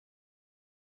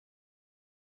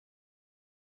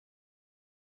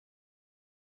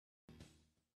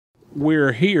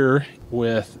We're here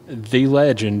with the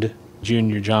legend,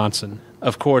 Junior Johnson.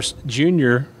 Of course,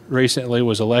 Junior recently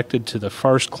was elected to the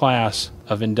first class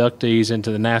of inductees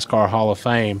into the NASCAR Hall of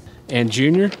Fame. And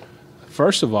Junior,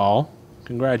 first of all,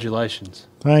 congratulations.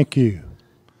 Thank you.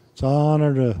 It's an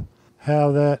honor to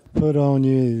have that put on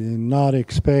you and not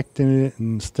expecting it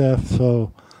and stuff,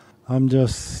 so I'm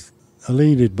just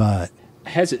elated by it.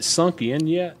 Has it sunk in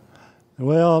yet?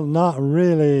 Well, not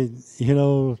really,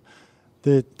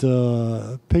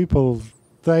 that people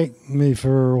thank me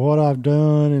for what I've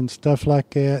done and stuff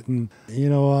like that. And,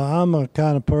 I'm a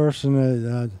kind of person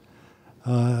that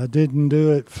I didn't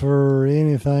do it for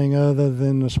anything other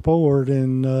than the sport,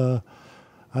 and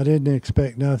I didn't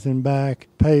expect nothing back.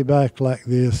 Payback like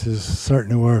this is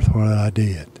certainly worth what I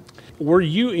did. Were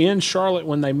you in Charlotte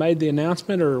when they made the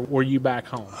announcement, or were you back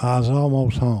home? I was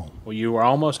almost home. Well, you were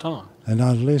almost home. And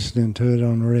I was listening to it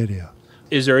on the radio.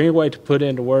 Is there any way to put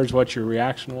into words what your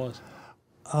reaction was?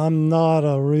 I'm not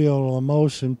a real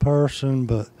emotion person,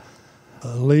 but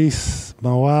at least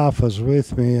my wife was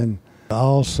with me, and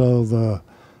also the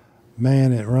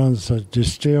man that runs the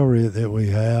distillery that we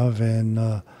have,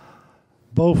 and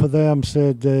both of them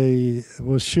said they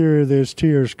was sure there's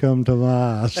tears come to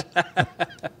my eyes.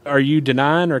 Are you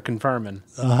denying or confirming?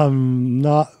 I'm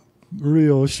not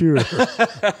real sure.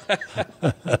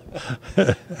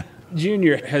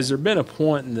 Junior, has there been a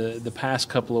point in the past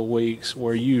couple of weeks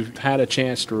where you've had a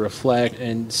chance to reflect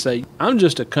and say, I'm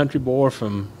just a country boy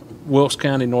from Wilkes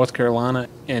County, North Carolina,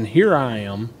 and here I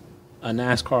am, a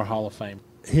NASCAR Hall of Fame?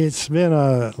 It's been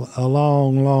a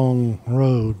long, long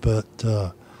road,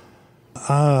 but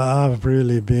I've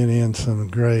really been in some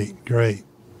great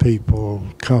people,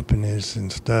 companies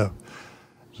and stuff.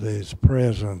 There's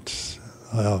presence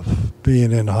of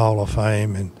being in the Hall of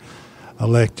Fame and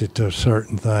elected to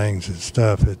certain things and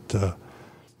stuff.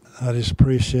 I just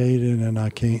appreciate it, and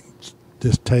I can't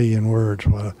just tell you in words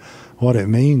what it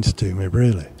means to me,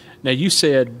 really. Now, you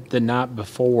said the night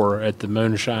before at the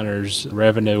Moonshiners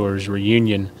Revenuers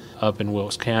reunion up in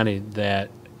Wilkes County that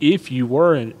if you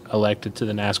were elected to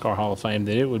the NASCAR Hall of Fame,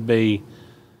 that it would be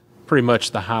pretty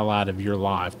much the highlight of your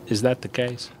life. Is that the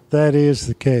case? That is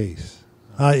the case.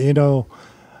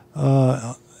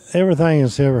 Everything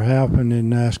that's ever happened in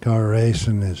NASCAR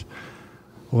racing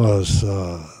was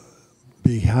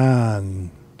behind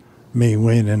me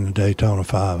winning the Daytona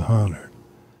 500,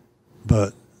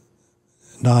 but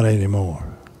not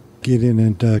anymore. Getting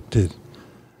inducted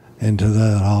into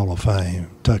that Hall of Fame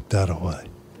took that away.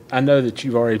 I know that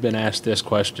you've already been asked this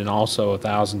question also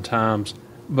 1,000 times,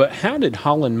 but how did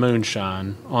hauling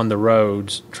moonshine on the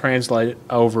roads translate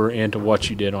over into what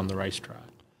you did on the racetrack?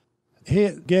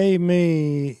 It gave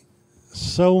me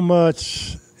so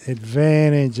much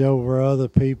advantage over other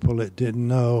people that didn't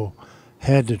know,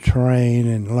 had to train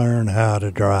and learn how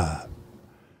to drive.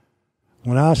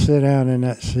 When I sat down in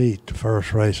that seat, the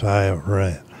first race I ever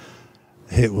ran,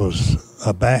 it was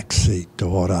a back seat to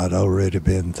what I'd already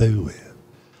been through with.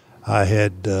 I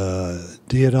had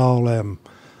did all them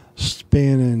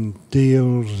spinning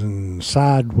deals and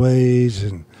sideways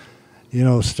and,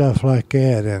 stuff like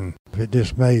that, and it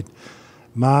just made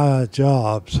my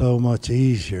job so much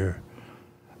easier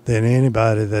than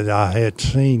anybody that I had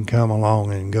seen come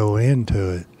along and go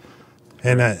into it.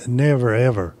 And I never,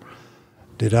 ever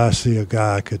did I see a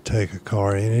guy could take a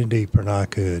car any deeper than I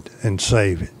could and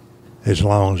save it as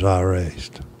long as I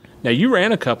raced. Now, you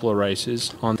ran a couple of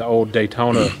races on the old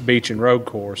Daytona Beach and Road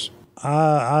course.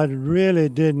 I really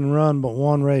didn't run but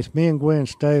one race. Me and Gwen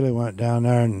Staley went down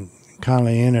there and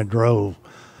kind of drove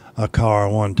a car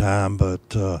one time,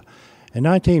 but in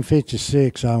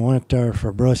 1956, I went there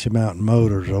for Brushy Mountain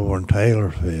Motors over in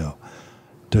Taylorsville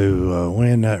to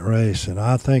win that race, and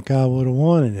I think I would have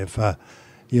won it if the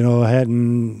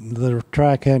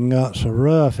track hadn't got so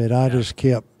rough. I just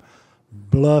kept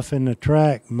bluffing the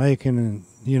track, making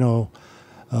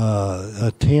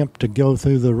attempt to go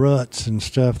through the ruts and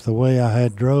stuff the way I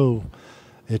had drove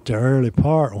at the early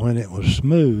part when it was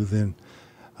smooth, and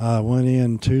I went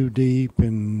in too deep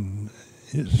and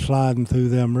sliding through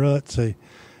them ruts,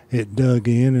 it dug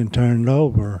in and turned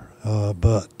over.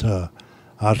 But I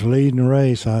was leading the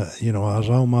race. I was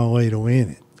on my way to win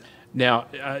it. Now,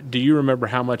 do you remember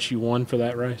how much you won for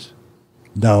that race?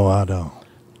 No, I don't.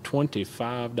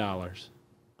 $25.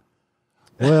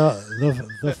 Well,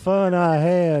 the fun I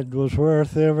had was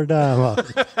worth every dime of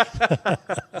it.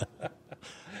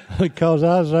 Because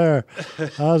I was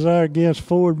there against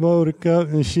Ford Motor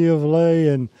Company,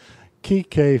 Chevrolet, and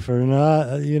Kiekefer, and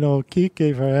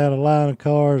Kiekefer had a line of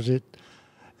cars that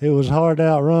it was hard to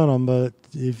outrun them, but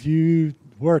if you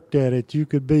worked at it, you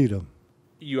could beat them.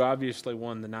 You obviously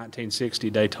won the 1960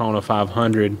 Daytona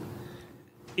 500.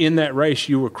 In that race,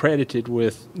 you were credited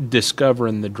with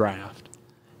discovering the draft.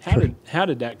 How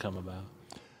did that come about?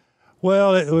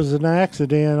 Well, it was an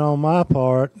accident on my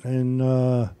part,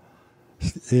 and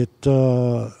it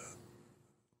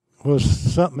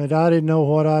was something that I didn't know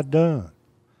what I'd done.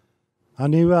 I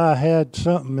knew I had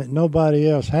something that nobody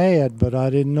else had, but I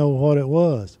didn't know what it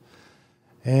was.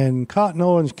 And Cotton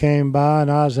Owens came by,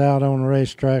 and I was out on the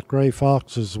racetrack. Ray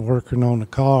Fox was working on the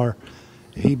car.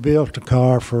 He built a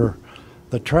car for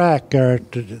the track there,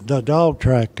 the dog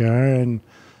track there, and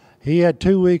he had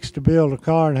 2 weeks to build a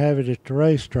car and have it at the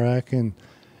racetrack. And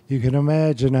you can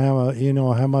imagine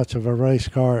how much of a race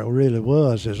car it really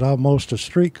was. It's almost a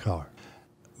street car.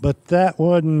 But that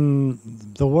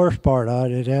wasn't the worst part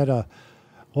of it. It had a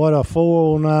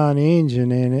 409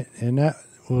 engine in it, and that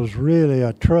was really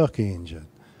a truck engine.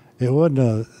 It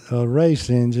wasn't a race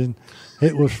engine.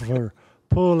 It was for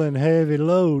pulling heavy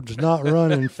loads, not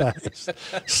running fast.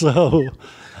 So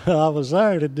I was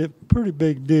there at a pretty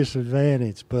big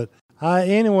disadvantage. But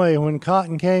anyway, when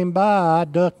Cotton came by, I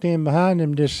ducked in behind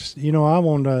him. I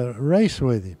wanted to race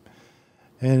with him.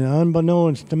 And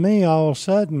unbeknownst to me, all of a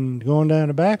sudden, going down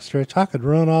the backstretch, I could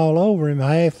run all over him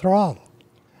half throttle.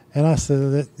 And I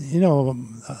said,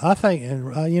 I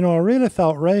really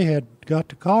thought Ray had got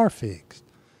the car fixed.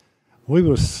 We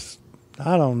was,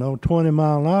 20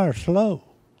 mile an hour slow.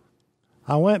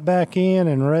 I went back in,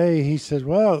 and Ray, he said,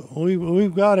 well,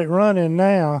 we've got it running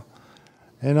now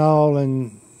and all.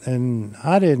 And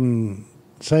I didn't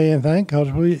say anything because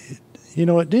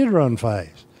it did run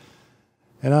fast.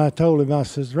 And I told him, I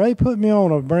says, Ray, put me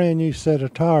on a brand new set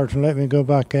of tires and let me go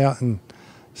back out and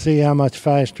see how much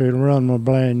faster it'll run with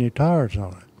brand new tires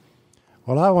on it.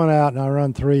 Well, I went out and I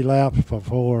run 3 laps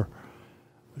before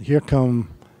here come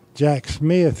Jack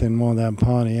Smith in one of them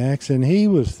Pontiacs, and he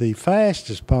was the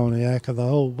fastest Pontiac of the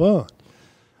whole bunch.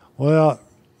 Well,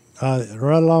 right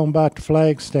along about the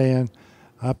flag stand,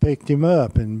 I picked him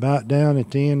up, and about down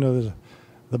at the end of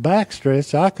the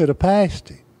backstretch, I could have passed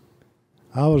him.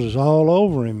 I was all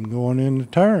over him going in the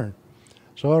turn.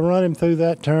 So I run him through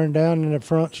that turn down in the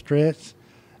front stretch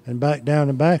and back down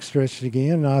the back stretch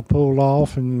again. And I pulled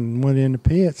off and went in the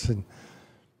pits and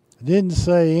didn't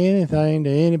say anything to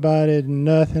anybody,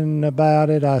 nothing about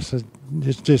it. I said,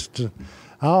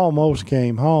 I almost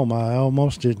came home. I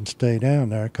almost didn't stay down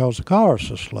there because the car was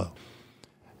so slow.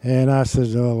 And I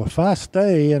said, well, if I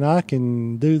stay and I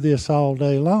can do this all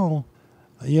day long,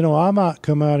 I might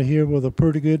come out of here with a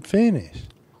pretty good finish.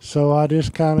 So I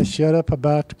just kind of shut up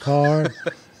about the car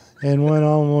and went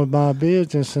on with my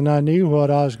business. And I knew what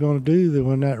I was going to do.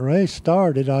 When that race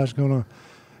started, I was going to,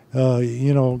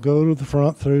 go to the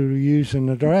front through using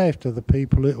the draft of the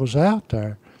people that was out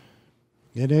there.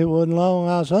 And it wasn't long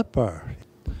I was up there.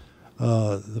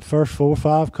 The first 4 or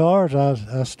 5 cars,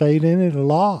 I stayed in it a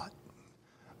lot.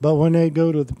 But when they'd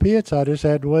go to the pits, I just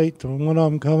had to wait till one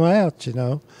of them come out,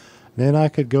 Then I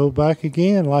could go back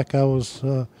again like I was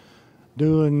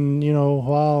doing,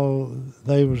 while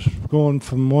they was going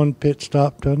from one pit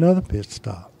stop to another pit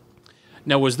stop.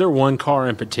 Now, was there one car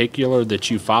in particular that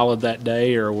you followed that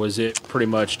day, or was it pretty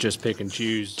much just pick and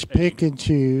choose? Pick and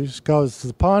choose, because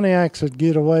the Pontiacs would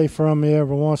get away from me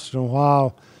every once in a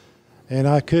while, and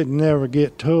I couldn't never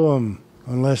get to them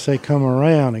unless they come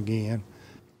around again.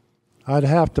 I'd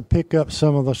have to pick up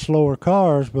some of the slower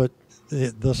cars, but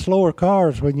the slower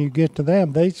cars, when you get to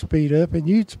them, they'd speed up and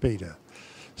you'd speed up.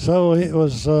 So it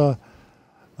was a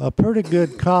pretty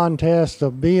good contest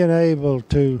of being able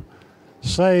to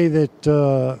say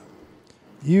that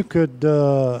you could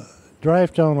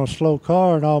draft on a slow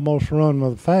car and almost run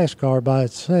with a fast car by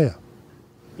itself.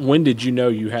 When did you know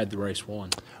you had the race won?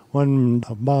 When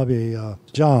Bobby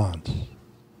Johns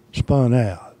spun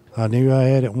out. I knew I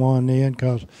had it won then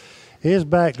because his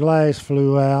back glass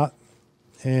flew out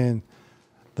and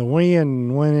the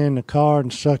wind went in the car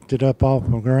and sucked it up off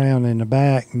the ground in the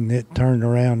back, and it turned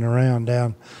around and around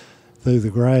down through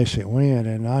the grass it went.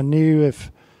 And I knew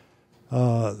if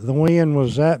the wind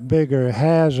was that big a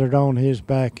hazard on his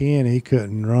back end, he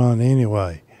couldn't run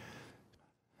anyway.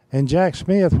 And Jack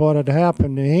Smith, what had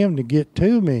happened to him to get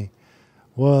to me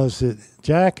was that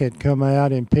Jack had come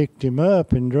out and picked him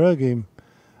up and drug him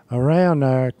around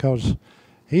there because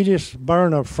he just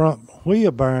burned a front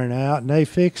wheel burn out, and they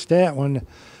fixed that when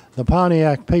the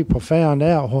Pontiac people found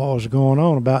out what was going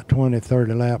on about 20,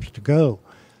 30 laps to go.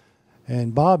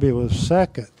 And Bobby was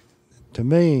second to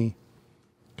me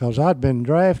because I'd been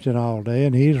drafting all day,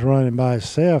 and he's running by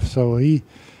himself, so he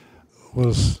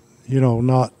was,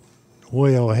 not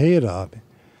well ahead of me.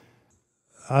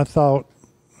 I thought,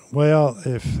 well,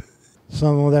 if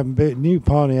some of them big new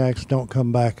Pontiacs don't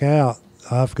come back out,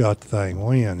 I've got the thing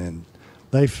win. And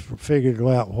they figured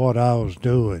out what I was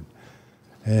doing,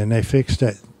 and they fixed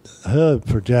that hub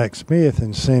for Jack Smith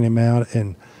and sent him out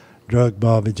and drug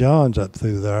Bobby Johns up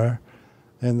through there,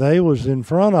 and they was in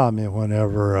front of me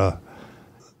whenever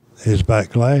his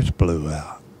back glass blew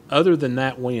out. Other than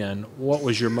that win, what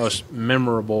was your most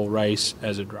memorable race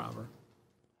as a driver?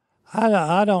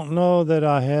 I don't know that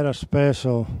I had a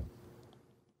special.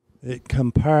 It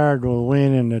compared with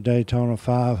winning the Daytona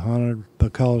 500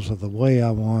 because of the way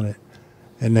I won it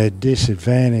and the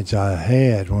disadvantage I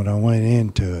had when I went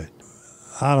into it.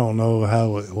 I don't know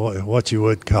what you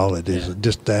would call it. Is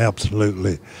just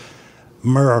absolutely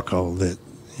miracle that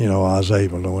I was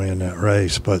able to win that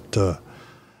race. But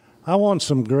I won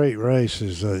some great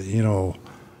races.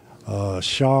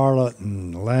 Charlotte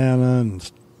and Atlanta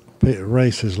and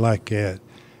races like that.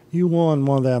 You won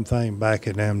one of them things back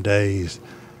in them days.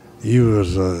 You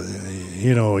was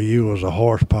a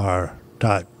horsepower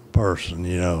type person,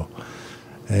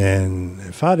 and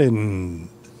if I didn't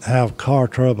have car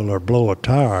trouble or blow a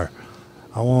tire,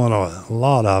 I won a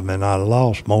lot of them, and I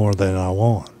lost more than I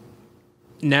won.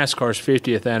 NASCAR's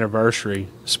 50th anniversary,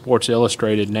 Sports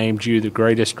Illustrated named you the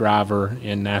greatest driver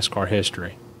in NASCAR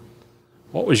history.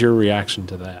 What was your reaction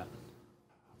to that?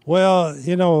 Well,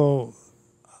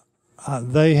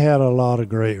 they had a lot of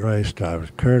great race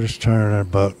drivers. Curtis Turner,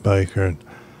 Buck Baker,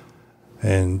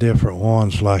 and different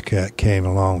ones like that came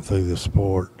along through the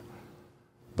sport.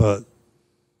 But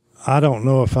I don't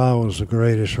know if I was the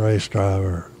greatest race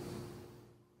driver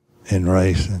in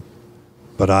racing,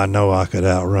 but I know I could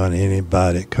outrun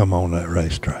anybody that come on that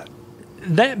racetrack.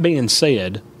 That being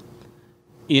said,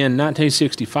 in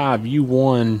 1965, you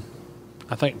won,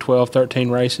 I think, 12,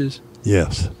 13 races?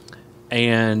 Yes.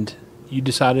 And you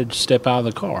decided to step out of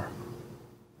the car.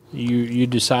 You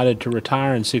decided to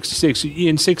retire in 66.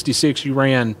 In 66, you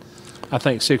ran, I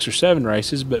think, 6 or 7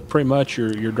 races, but pretty much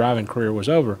your driving career was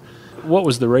over. What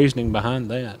was the reasoning behind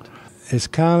that? It's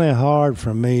kind of hard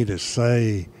for me to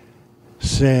stand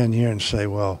here and say,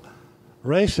 well,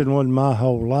 racing wasn't my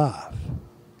whole life.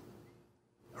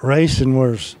 Racing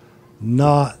was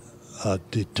not a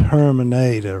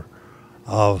determinator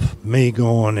of me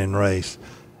going and race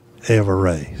every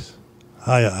race.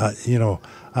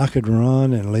 I could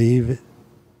run and leave it.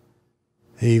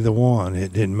 Either one,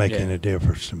 it didn't make any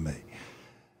difference to me.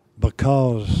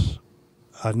 Because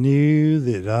I knew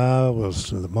that I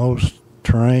was the most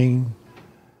trained,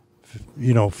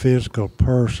 physical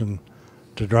person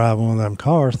to drive one of them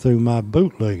cars through my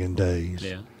bootlegging days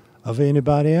of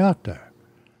anybody out there.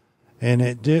 And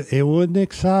it wasn't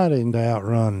exciting to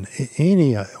outrun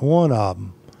any one of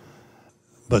them,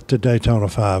 but the Daytona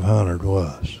 500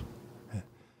 was.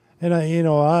 And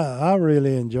I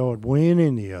really enjoyed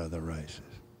winning the other races.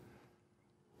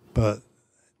 But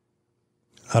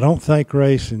I don't think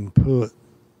racing put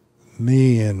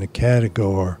me in the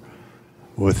category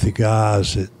with the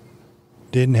guys that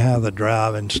didn't have the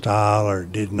driving style or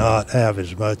did not have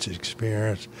as much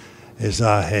experience as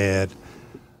I had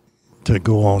to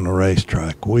go on the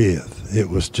racetrack with. It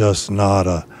was just not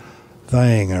a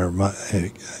thing. Or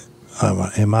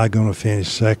am I going to finish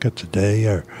second today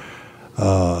or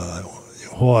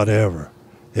whatever?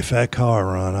 If that car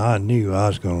run, I knew I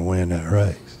was going to win that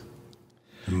race.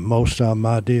 And most of them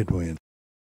I did win.